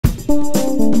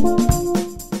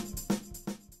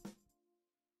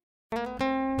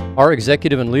Our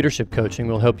executive and leadership coaching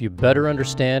will help you better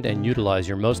understand and utilize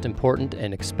your most important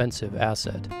and expensive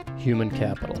asset, human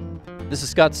capital. This is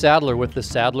Scott Sadler with the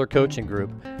Sadler Coaching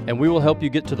Group, and we will help you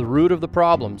get to the root of the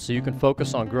problem so you can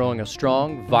focus on growing a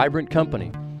strong, vibrant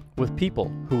company with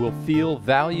people who will feel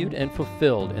valued and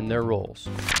fulfilled in their roles.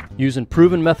 Using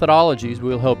proven methodologies, we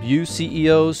will help you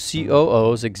CEOs,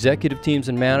 COOs, executive teams,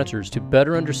 and managers to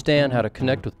better understand how to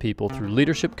connect with people through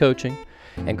leadership coaching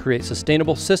and create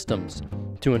sustainable systems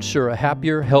to ensure a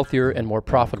happier, healthier, and more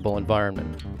profitable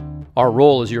environment. Our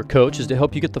role as your coach is to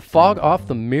help you get the fog off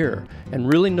the mirror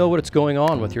and really know what's going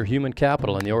on with your human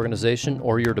capital in the organization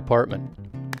or your department.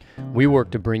 We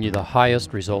work to bring you the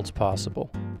highest results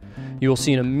possible. You will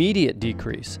see an immediate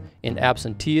decrease in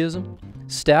absenteeism,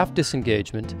 staff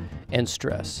disengagement, and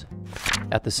stress.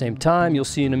 At the same time, you'll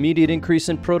see an immediate increase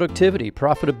in productivity,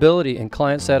 profitability, and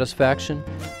client satisfaction,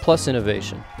 plus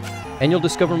innovation. And you'll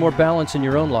discover more balance in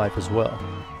your own life as well.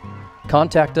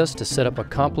 Contact us to set up a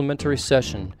complimentary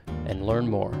session and learn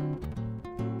more.